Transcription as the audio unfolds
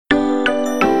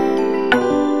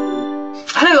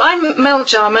Hello, I'm Mel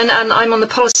Jarman and I'm on the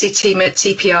policy team at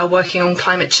TPR working on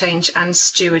climate change and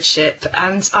stewardship.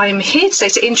 And I'm here today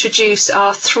to introduce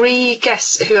our three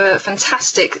guests who are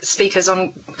fantastic speakers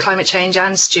on climate change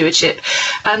and stewardship.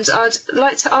 And I'd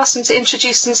like to ask them to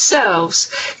introduce themselves.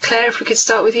 Claire, if we could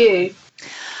start with you.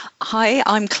 Hi,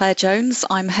 I'm Claire Jones.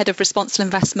 I'm Head of Responsible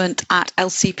Investment at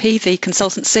LCP, the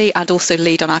consultancy, and also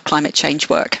lead on our climate change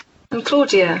work. And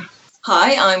Claudia.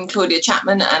 Hi, I'm Claudia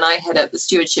Chapman and I head up the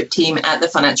stewardship team at the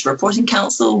Financial Reporting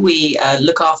Council. We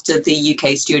look after the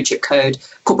UK Stewardship Code,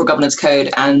 Corporate Governance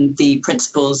Code and the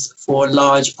principles for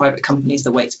large private companies,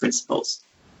 the WAITS principles.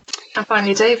 And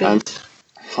finally, David.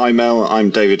 Hi Mel, I'm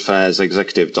David Fairs,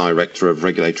 Executive Director of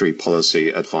Regulatory Policy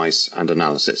Advice and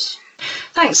Analysis.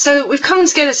 Thanks. So we've come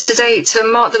together today to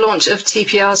mark the launch of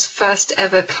TPR's first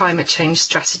ever climate change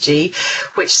strategy,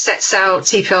 which sets out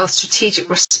TPR's strategic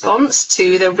response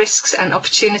to the risks and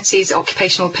opportunities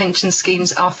occupational pension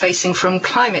schemes are facing from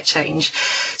climate change.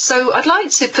 So I'd like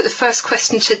to put the first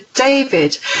question to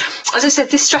David. As I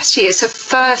said, this strategy is a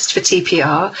first for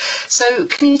TPR. So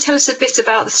can you tell us a bit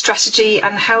about the strategy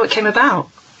and how it came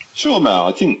about? Sure, Mel.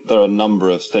 I think there are a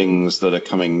number of things that are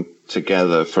coming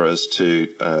together for us to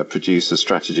produce a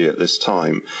strategy at this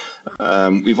time.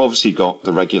 We've obviously got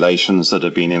the regulations that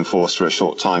have been enforced for a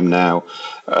short time now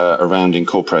around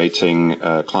incorporating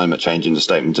climate change into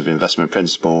statement of investment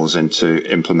principles, into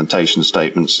implementation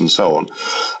statements and so on.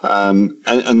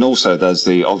 And also there's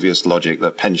the obvious logic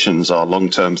that pensions are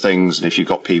long-term things, and if you've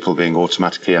got people being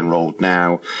automatically enrolled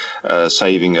now,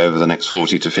 saving over the next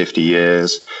 40 to 50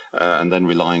 years, and then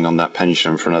relying on that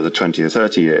pension for another 20 or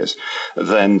 30 years,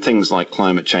 then things like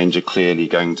climate change are clearly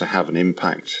going to have an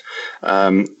impact.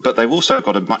 But they've also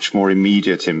got a much more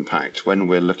immediate impact when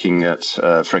we're looking at,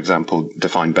 for example,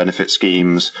 defined benefit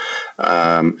schemes,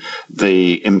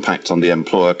 the impact on the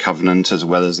employer covenant as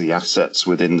well as the assets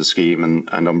within the scheme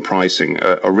and on pricing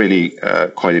are really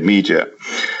quite immediate.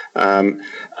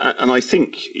 And I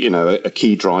think, a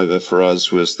key driver for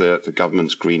us was the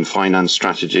government's green finance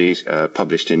strategy,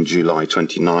 published in July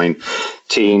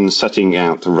 2019, setting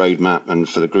out the roadmap and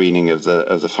for the greening of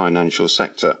the financial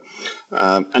sector.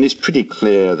 And it's pretty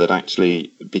clear that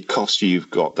actually, because you've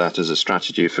got that as a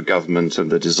strategy for government and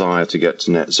the desire to get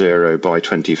to net zero by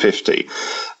 2050,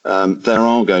 there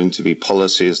are going to be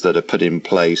policies that are put in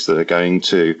place that are going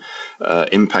to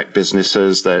impact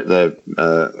businesses. There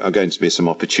are going to be some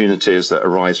opportunities that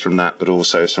arise from that, but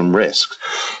also some risks.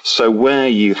 So where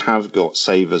you have got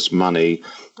savers' money,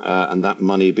 and that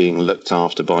money being looked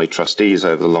after by trustees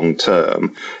over the long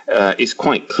term, it's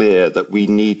quite clear that we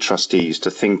need trustees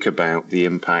to think about the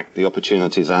impact, the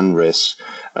opportunities and risks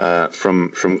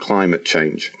from climate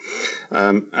change.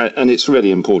 And it's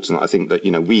really important, I think, that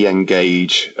we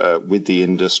engage with the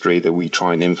industry, that we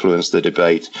try and influence the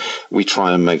debate. We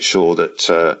try and make sure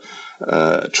that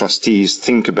trustees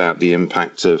think about the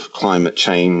impact of climate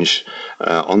change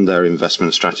on their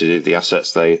investment strategy, the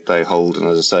assets they hold, and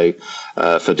as I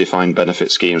say, for defined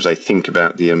benefit schemes, they think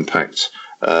about the impact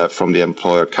from the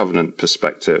employer covenant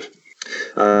perspective.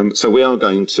 So we are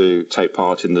going to take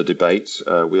part in the debate.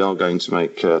 We are going to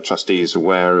make trustees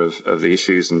aware of the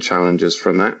issues and challenges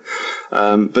from that.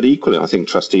 But equally, I think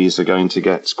trustees are going to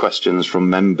get questions from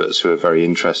members who are very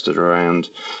interested around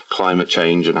climate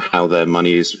change and how their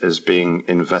money is being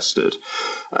invested.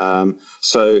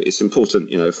 So it's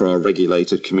important, for our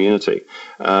regulated community.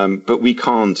 But we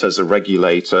can't, as a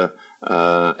regulator,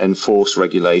 enforce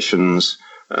regulations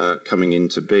coming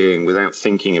into being without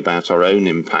thinking about our own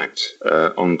impact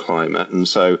on climate. And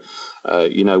so,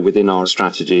 within our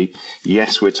strategy,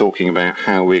 yes, we're talking about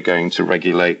how we're going to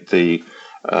regulate the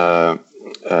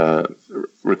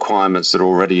requirements that are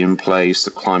already in place,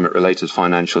 the climate-related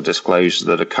financial disclosures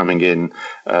that are coming in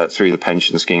through the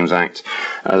Pension Schemes Act.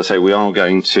 As I say, we are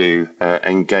going to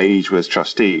engage with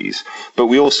trustees, but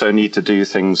we also need to do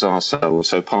things ourselves.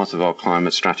 So part of our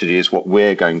climate strategy is what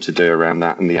we're going to do around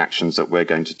that and the actions that we're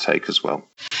going to take as well.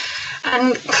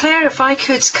 And Claire, if I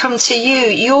could come to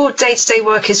you, your day-to-day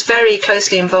work is very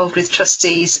closely involved with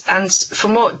trustees, and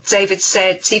from what David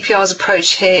said, TPR's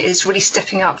approach here is really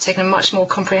stepping up, taking a much more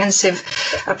comprehensive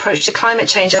approach to climate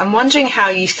change. I'm wondering how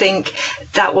you think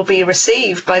that will be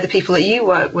received by the people that you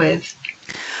work with.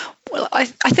 Well, I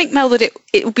think, Mel, that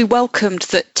it would be welcomed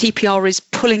that TPR is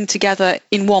pulling together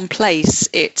in one place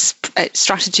its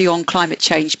strategy on climate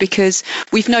change, because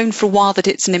we've known for a while that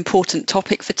it's an important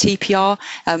topic for TPR.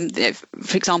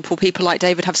 For example, people like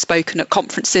David have spoken at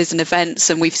conferences and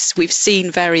events, and we've seen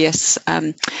various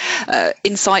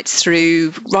insights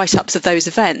through write-ups of those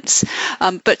events.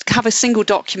 But have a single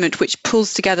document which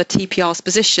pulls together TPR's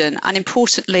position, and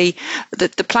importantly,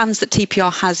 the plans that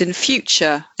TPR has in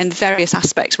future in various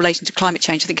aspects relating to climate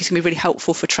change, I think is going to be really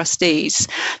helpful for trustees,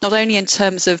 not only in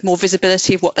terms of more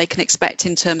visibility of what they can expect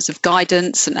in terms of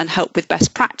guidance and help with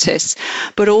best practice,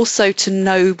 but also to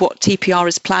know what TPR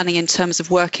is planning in terms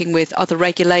of working with other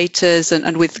regulators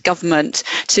and with government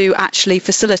to actually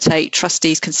facilitate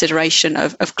trustees' consideration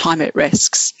of climate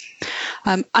risks.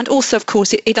 And also, of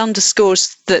course, it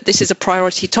underscores that this is a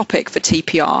priority topic for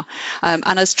TPR.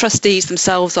 And as trustees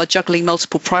themselves are juggling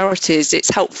multiple priorities, it's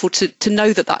helpful to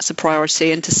know that that's a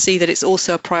priority and to see that it's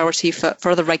also a priority for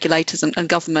other regulators and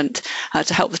government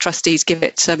to help the trustees give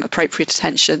it appropriate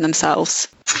attention themselves.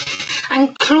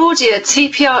 And Claudia,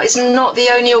 TPR is not the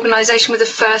only organisation with a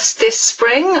first this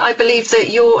spring. I believe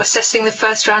that you're assessing the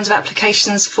first round of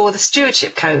applications for the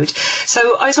Stewardship Code.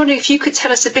 So I was wondering if you could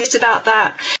tell us a bit about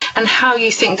that and how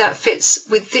you think that fits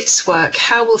with this work.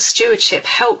 How will stewardship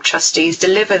help trustees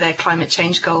deliver their climate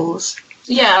change goals?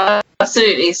 Yeah,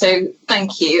 absolutely. So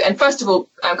thank you. And first of all,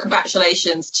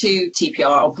 congratulations to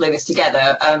TPR on pulling this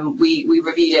together. We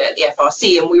reviewed it at the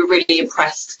FRC, and we were really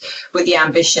impressed with the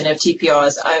ambition of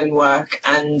TPR's own work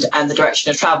and the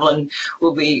direction of travel. And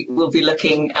we'll be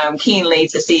looking keenly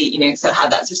to see, so how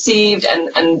that's received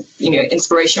and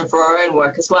inspiration for our own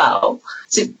work as well.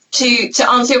 So to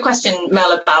answer your question,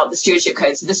 Mel, about the Stewardship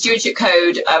Code. So the Stewardship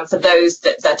Code, for those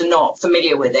that are not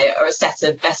familiar with it, are a set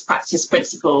of best practice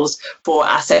principles for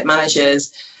asset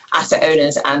managers, asset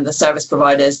owners and the service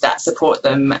providers that support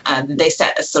them. And they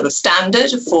set a sort of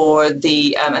standard for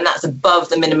the, and that's above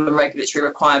the minimum regulatory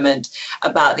requirement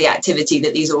about the activity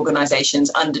that these organisations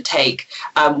undertake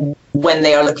when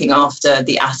they are looking after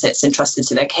the assets entrusted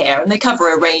to their care. And they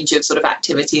cover a range of sort of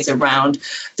activities around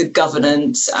the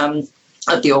governance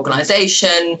of the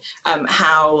organisation,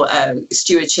 how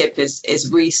stewardship is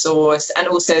resourced, and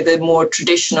also the more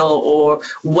traditional or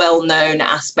well-known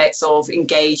aspects of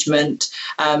engagement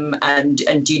and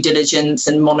due diligence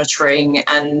and monitoring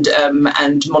and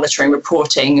monitoring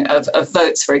reporting of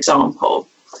votes, for example.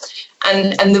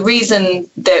 And the reason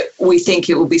that we think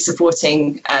it will be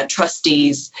supporting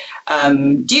trustees'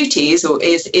 duties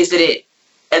is that it,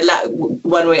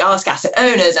 when we ask asset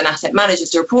owners and asset managers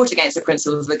to report against the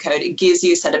principles of the code, it gives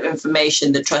you a set of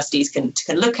information that trustees can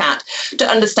look at to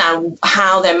understand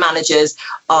how their managers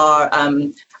are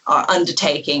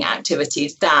undertaking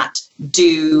activities that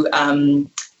do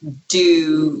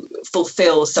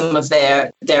fulfill some of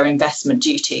their investment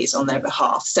duties on their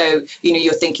behalf. So,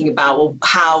 you're thinking about, well,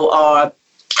 how are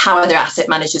their asset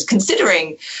managers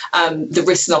considering the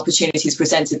risks and opportunities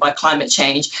presented by climate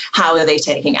change? How are they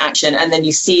taking action? And then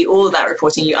you see all of that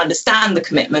reporting, you understand the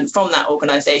commitment from that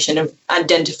organisation and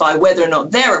identify whether or not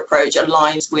their approach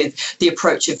aligns with the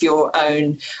approach of your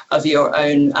own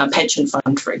pension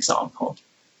fund, for example.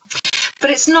 But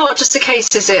it's not just a case,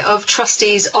 is it, of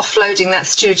trustees offloading that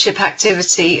stewardship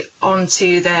activity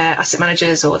onto their asset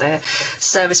managers or their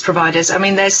service providers? I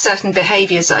mean, there's certain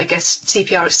behaviours that I guess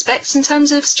TPR expects in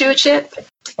terms of stewardship.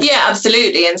 Yeah,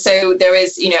 absolutely. And so there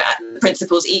is,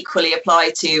 principles equally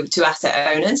apply to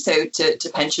asset owners, so to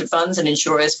pension funds and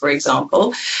insurers, for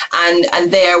example.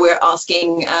 And there we're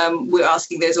asking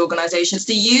those organisations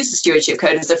to use the Stewardship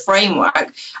Code as a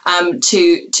framework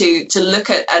to look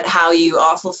at how you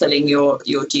are fulfilling your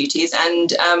duties,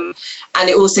 and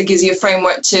it also gives you a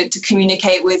framework to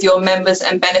communicate with your members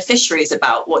and beneficiaries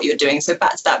about what you're doing. So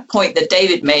back to that point that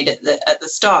David made at the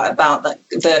start about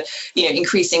the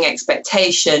increasing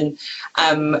expectation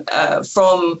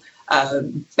from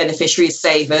beneficiaries,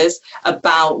 savers,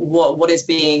 about what is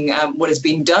being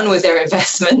done with their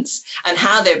investments and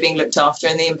how they're being looked after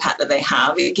and the impact that they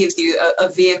have. It gives you a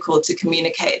vehicle to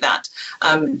communicate that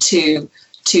to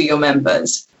your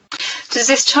members. Does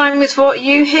this chime with what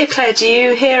you hear, Claire? Do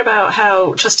you hear about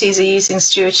how trustees are using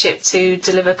stewardship to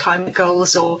deliver climate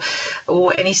goals, or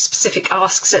any specific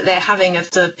asks that they're having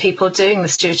of the people doing the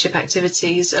stewardship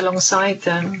activities alongside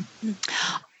them?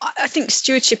 I think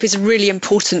stewardship is a really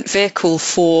important vehicle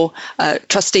for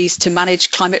trustees to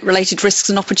manage climate-related risks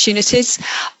and opportunities.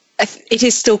 it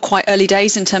is still quite early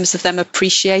days in terms of them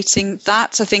appreciating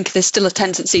that. I think there's still a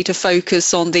tendency to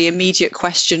focus on the immediate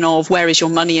question of where is your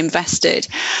money invested.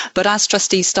 But as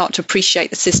trustees start to appreciate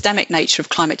the systemic nature of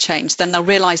climate change, then they'll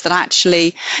realise that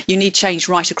actually you need change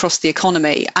right across the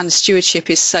economy, and stewardship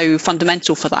is so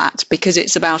fundamental for that, because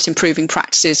it's about improving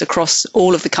practices across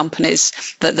all of the companies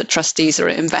that trustees are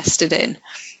invested in.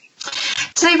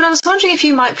 David, I was wondering if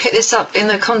you might pick this up in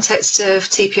the context of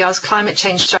TPR's climate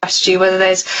change strategy, whether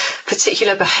there's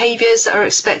particular behaviours that are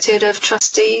expected of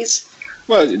trustees?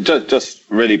 Well, just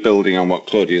really building on what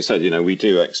Claudia said, we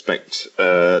do expect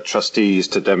trustees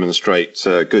to demonstrate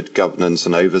good governance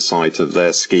and oversight of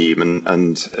their scheme,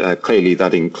 and clearly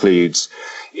that includes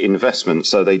investment.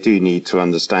 So they do need to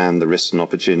understand the risks and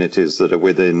opportunities that are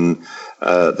within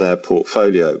their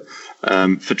portfolio.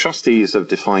 For trustees of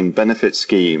defined benefit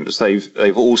schemes,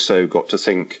 they've also got to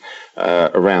think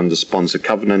around the sponsor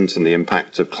covenant and the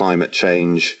impact of climate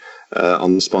change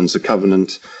on the sponsor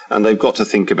covenant, and they've got to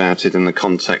think about it in the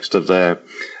context of their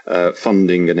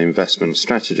funding and investment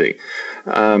strategy.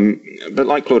 But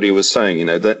like Claudia was saying,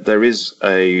 that there is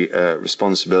a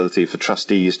responsibility for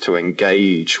trustees to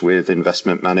engage with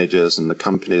investment managers and the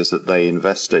companies that they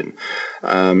invest in.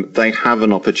 They have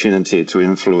an opportunity to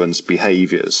influence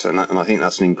behaviours, and I think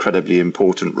that's an incredibly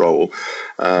important role,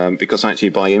 because actually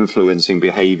by influencing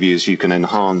behaviours you can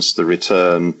enhance the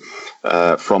return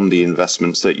from the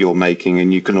investments that you're making,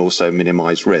 and you can also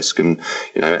minimise risk. And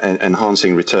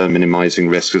enhancing return, minimising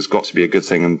risk has got to be a good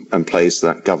thing, and plays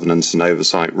that governance and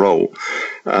oversight role.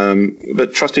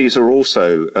 But trustees are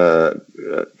also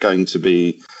going to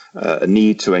be a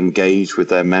need to engage with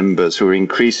their members, who are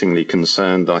increasingly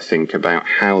concerned, I think, about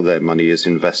how their money is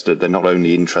invested. They're not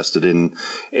only interested in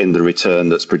the return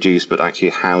that's produced, but actually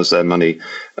how's their money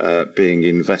being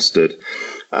invested.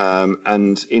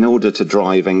 And in order to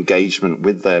drive engagement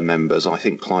with their members, I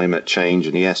think climate change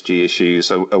and ESG issues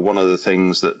are one of the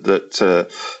things that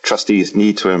trustees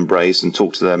need to embrace and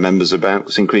talk to their members about,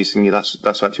 because increasingly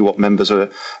that's actually what members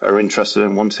are interested in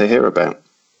and want to hear about.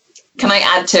 Can I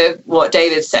add to what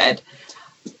David said?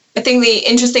 I think the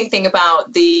interesting thing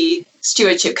about the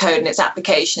Stewardship Code and its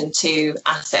application to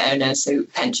asset owners, so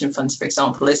pension funds, for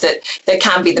example, is that there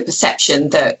can be the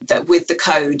perception that with the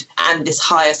code and this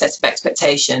higher set of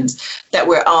expectations, that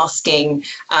we're asking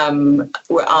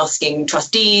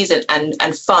trustees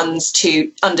and funds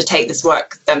to undertake this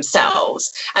work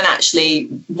themselves. And actually,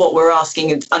 what we're asking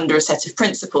is under a set of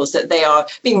principles, that they are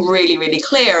being really, really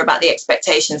clear about the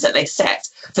expectations that they set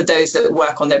for those that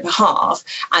work on their behalf,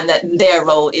 and that their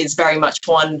role is very much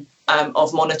one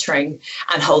of monitoring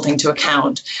and holding to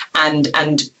account,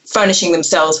 and furnishing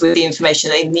themselves with the information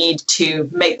they need to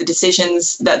make the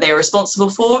decisions that they are responsible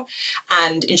for,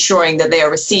 and ensuring that they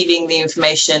are receiving the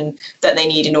information that they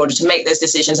need in order to make those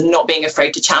decisions, and not being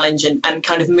afraid to challenge, and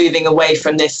kind of moving away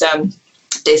from this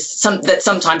that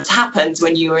sometimes happens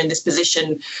when you are in this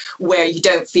position where you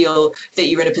don't feel that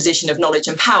you're in a position of knowledge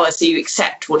and power, so you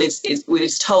accept what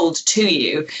is told to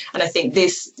you. And I think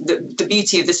the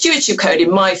beauty of the Stewardship Code,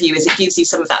 in my view, is it gives you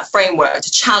some of that framework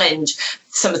to challenge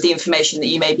some of the information that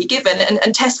you may be given,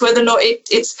 and test whether or not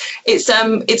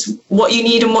it's what you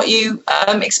need and what you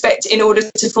expect in order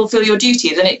to fulfill your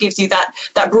duties. And it gives you that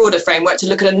broader framework to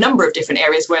look at a number of different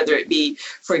areas, whether it be,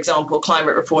 for example,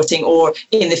 climate reporting, or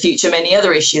in the future many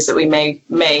other issues that we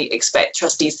may expect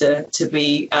trustees to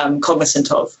be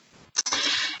cognizant of.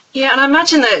 Yeah, and I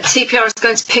imagine that TPR is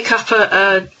going to pick up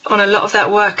on a lot of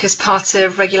that work as part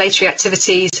of regulatory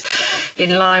activities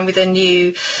in line with the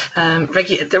new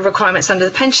the requirements under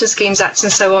the Pension Schemes Act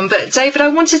and so on. But David, I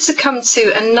wanted to come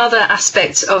to another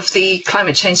aspect of the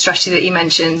climate change strategy that you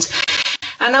mentioned,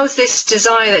 and that was this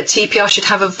desire that TPR should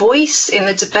have a voice in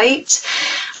the debate.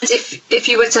 If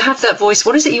you were to have that voice,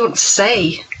 what is it you want to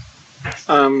say?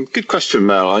 Good question,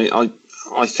 Mel.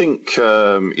 I think,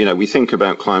 we think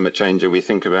about climate change, and we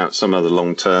think about some of the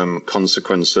long-term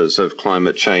consequences of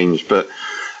climate change, but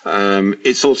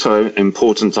it's also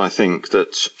important, I think,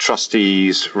 that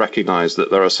trustees recognise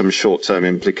that there are some short-term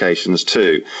implications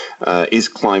too. Is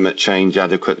climate change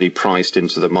adequately priced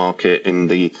into the market in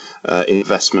the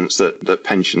investments that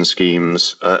pension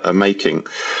schemes are making?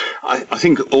 I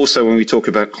think also when we talk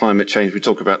about climate change, we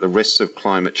talk about the risks of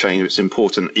climate change. It's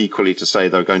important equally to say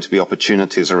there are going to be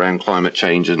opportunities around climate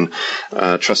change, and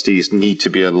trustees need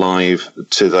to be alive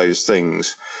to those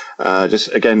things.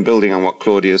 Just again, building on what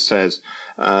Claudia says,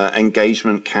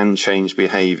 engagement can change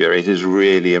behaviour. It is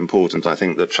really important, I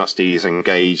think, that trustees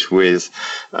engage with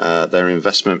their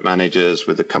investment managers,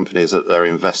 with the companies that they're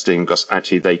investing, because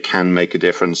actually they can make a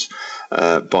difference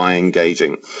by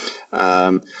engaging.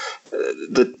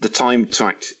 the time to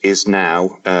act is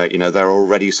now. There are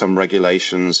already some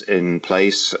regulations in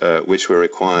place which we're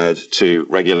required to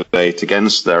regulate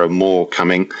against. There are more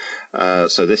coming.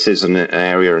 So this is an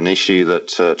area, an issue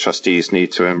that trustees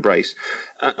need to embrace.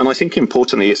 And I think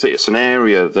importantly, it's an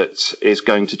area that is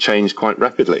going to change quite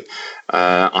rapidly.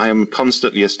 I am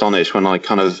constantly astonished when I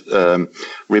kind of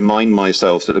remind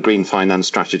myself that the Green Finance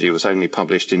Strategy was only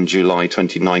published in July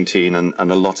 2019, and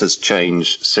a lot has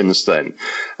changed since then.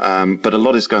 But a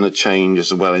lot is going to change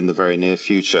as well in the very near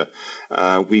future.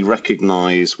 We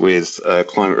recognise with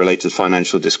climate-related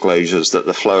financial disclosures that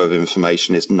the flow of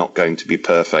information is not going to be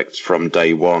perfect from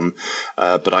day one,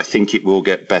 but I think it will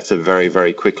get better very,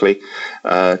 very quickly.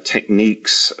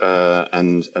 Techniques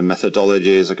and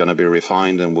methodologies are going to be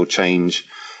refined and will change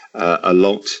a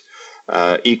lot.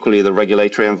 Equally, the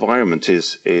regulatory environment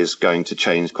is going to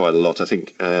change quite a lot. I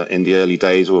think in the early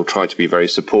days we'll try to be very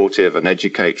supportive and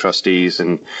educate trustees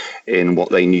in what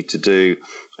they need to do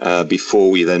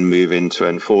before we then move into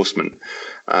enforcement.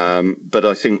 But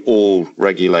I think all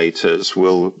regulators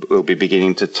will be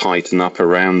beginning to tighten up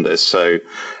around this, so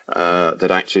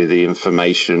that actually the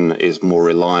information is more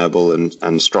reliable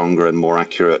and stronger and more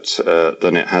accurate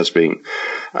than it has been.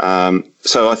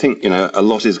 So I think, a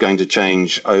lot is going to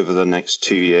change over the next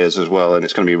 2 years as well, and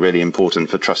it's going to be really important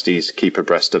for trustees to keep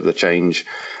abreast of the change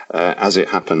as it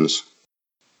happens.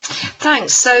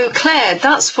 Thanks. So, Claire,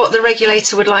 that's what the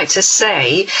regulator would like to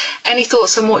say. Any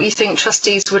thoughts on what you think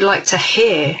trustees would like to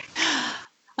hear?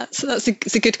 That's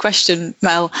a good question,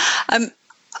 Mel. I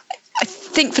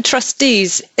think for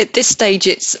trustees at this stage,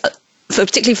 it's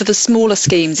particularly for the smaller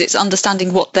schemes, it's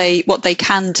understanding what they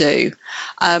can do,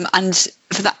 and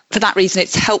for that reason,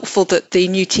 it's helpful that the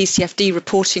new TCFD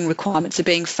reporting requirements are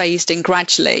being phased in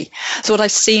gradually. So what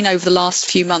I've seen over the last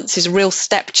few months is a real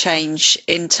step change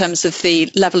in terms of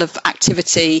the level of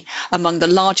activity among the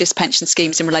largest pension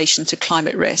schemes in relation to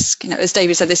climate risk. As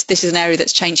David said, this is an area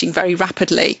that's changing very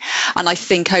rapidly. And I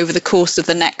think over the course of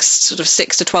the next sort of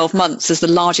 6 to 12 months, as the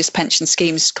largest pension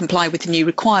schemes comply with the new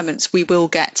requirements, we will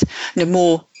get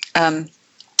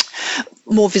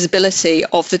more visibility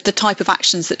of the type of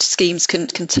actions that schemes can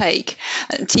take.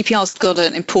 And TPR's got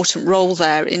an important role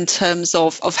there in terms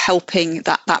of helping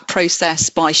that process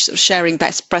by sort of sharing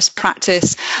best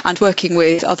practice and working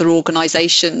with other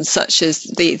organisations such as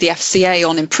the FCA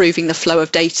on improving the flow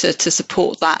of data to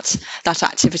support that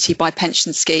activity by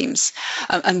pension schemes.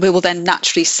 And we will then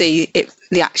naturally see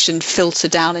the action filter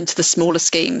down into the smaller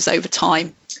schemes over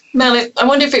time. Mel, I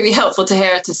wonder if it would be helpful to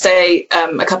hear to say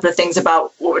a couple of things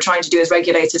about what we're trying to do as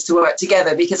regulators to work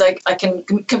together, because I can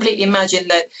completely imagine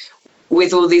that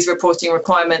with all these reporting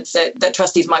requirements that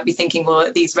trustees might be thinking,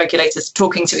 well, these regulators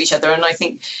talking to each other. And I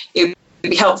think it would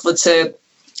be helpful to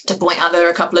point out there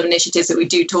are a couple of initiatives that we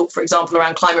do talk, for example,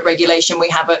 around climate regulation. We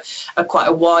have a quite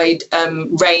a wide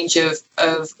range of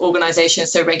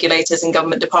organisations, so regulators and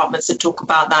government departments that talk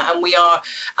about that. And we are,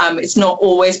 it's not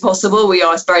always possible. We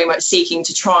are very much seeking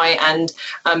to try and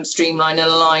streamline and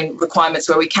align requirements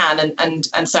where we can.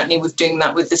 And certainly we're doing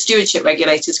that with the stewardship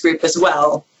regulators group as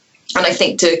well. And I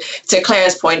think to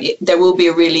Claire's point, there will be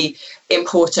a really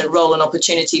important role and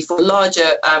opportunity for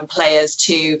larger players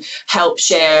to help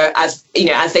share, as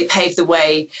they pave the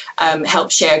way,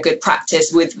 help share good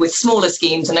practice with smaller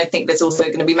schemes. And I think there's also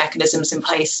going to be mechanisms in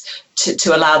place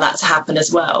to allow that to happen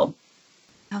as well.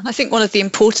 I think one of the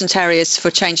important areas for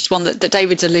change is one that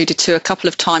David's alluded to a couple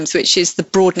of times, which is the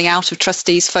broadening out of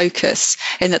trustees' focus,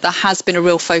 in that there has been a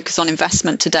real focus on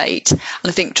investment to date. And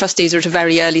I think trustees are at a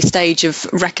very early stage of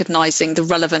recognising the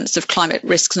relevance of climate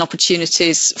risks and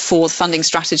opportunities for the funding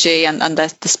strategy and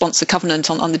the sponsor covenant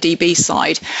on the DB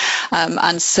side.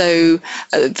 And so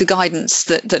the guidance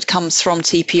that comes from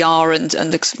TPR and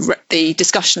the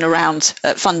discussion around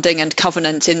funding and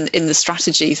covenant in the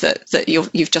strategy that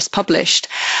you've just published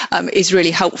is really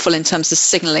helpful in terms of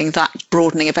signalling that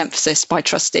broadening of emphasis by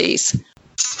trustees.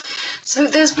 So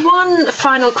there's one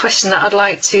final question that I'd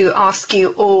like to ask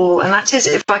you all, and that is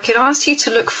if I could ask you to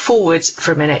look forward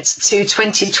for a minute to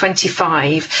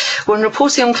 2025, when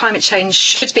reporting on climate change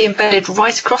should be embedded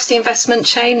right across the investment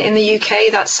chain in the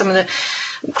UK. That's some of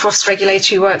the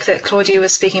cross-regulatory work that Claudia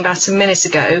was speaking about a minute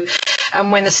ago,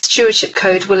 and when the Stewardship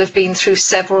Code will have been through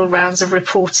several rounds of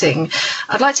reporting.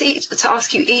 I'd like to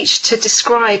ask you each to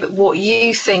describe what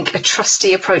you think a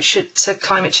trustee approach to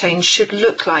climate change should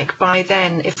look like by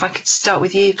then. If I could start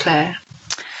with you, Claire.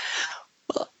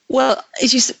 Well,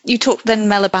 as you talked then,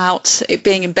 Mel, about it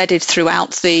being embedded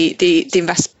throughout the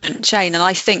investment chain, and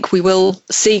I think we will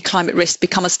see climate risk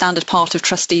become a standard part of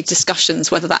trustee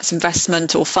discussions, whether that's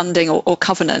investment or funding or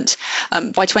covenant.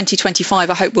 By 2025,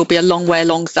 I hope we'll be a long way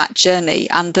along that journey,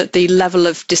 and that the level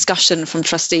of discussion from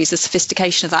trustees, the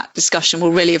sophistication of that discussion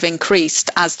will really have increased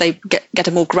as they get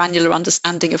a more granular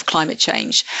understanding of climate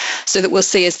change. So that we'll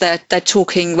see as they're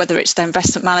talking, whether it's their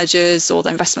investment managers or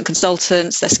their investment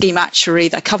consultants, their scheme actuary,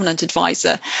 their covenant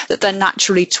advisor, that they're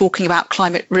naturally talking about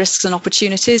climate risks and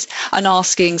opportunities and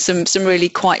asking some really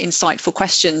quite insightful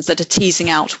questions that are teasing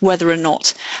out whether or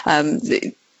not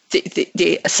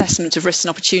the assessment of risks and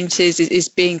opportunities is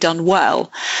being done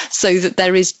well, so that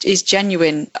there is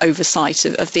genuine oversight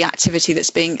of the activity that's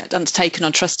being undertaken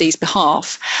on trustees'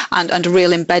 behalf, and a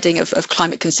real embedding of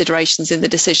climate considerations in the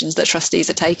decisions that trustees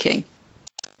are taking.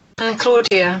 And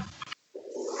Claudia?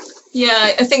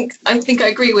 Yeah, I think I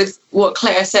agree with what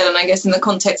Claire said, and I guess in the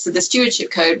context of the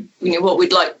Stewardship Code, what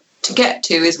we'd like to get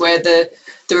to is where the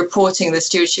reporting of the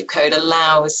Stewardship Code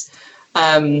allows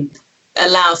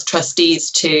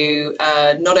trustees to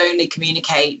not only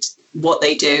communicate what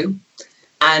they do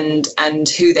and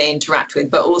who they interact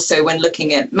with, but also when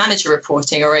looking at manager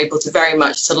reporting are able to very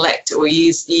much select or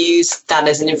use that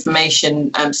as an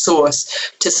information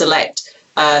source to select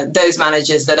those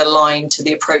managers that align to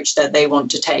the approach that they want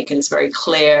to take, and it's very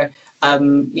clear,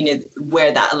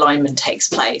 where that alignment takes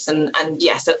place. And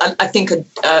yes, I think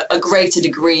a greater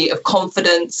degree of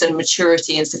confidence and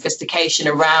maturity and sophistication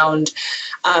around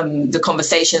the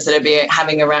conversations that are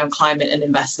having around climate and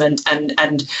investment,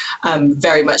 and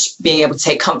very much being able to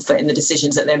take comfort in the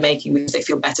decisions that they're making, because they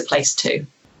feel better placed to.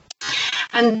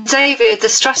 And David, the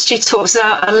strategy talks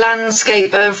about a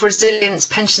landscape of resilience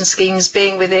pension schemes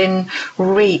being within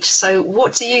reach. So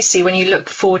what do you see when you look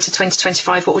forward to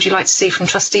 2025? What would you like to see from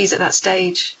trustees at that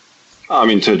stage? I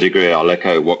mean, to a degree, I'll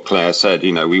echo what Claire said.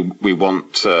 We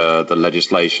want the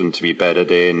legislation to be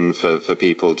bedded in, for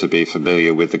people to be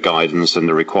familiar with the guidance and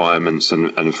the requirements,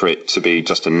 and for it to be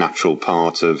just a natural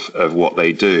part of what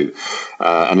they do,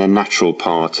 and a natural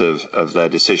part of their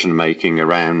decision making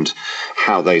around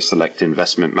how they select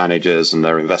investment managers and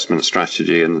their investment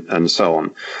strategy and so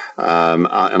on.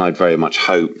 And I'd very much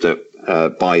hope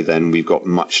that by then we've got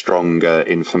much stronger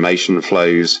information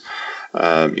flows.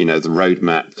 The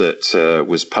roadmap that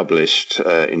was published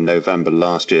in November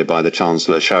last year by the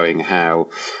Chancellor, showing how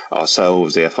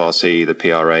ourselves, the FRC, the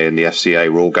PRA and the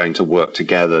FCA were all going to work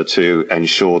together to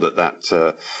ensure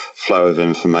that flow of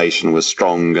information was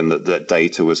strong and that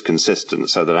data was consistent,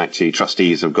 so that actually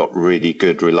trustees have got really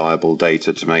good, reliable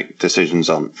data to make decisions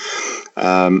on.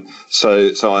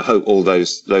 So I hope all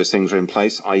those things are in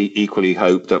place. I equally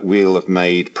hope that we'll have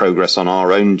made progress on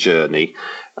our own journey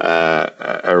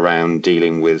around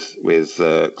dealing with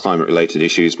climate related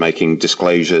issues, making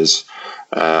disclosures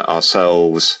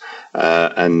ourselves,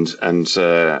 and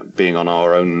being on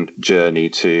our own journey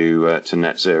to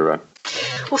net zero.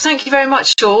 Well, thank you very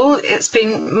much, all. It's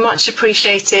been much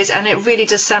appreciated, and it really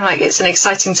does sound like it's an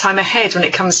exciting time ahead when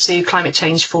it comes to climate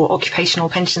change for occupational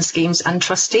pension schemes and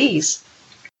trustees.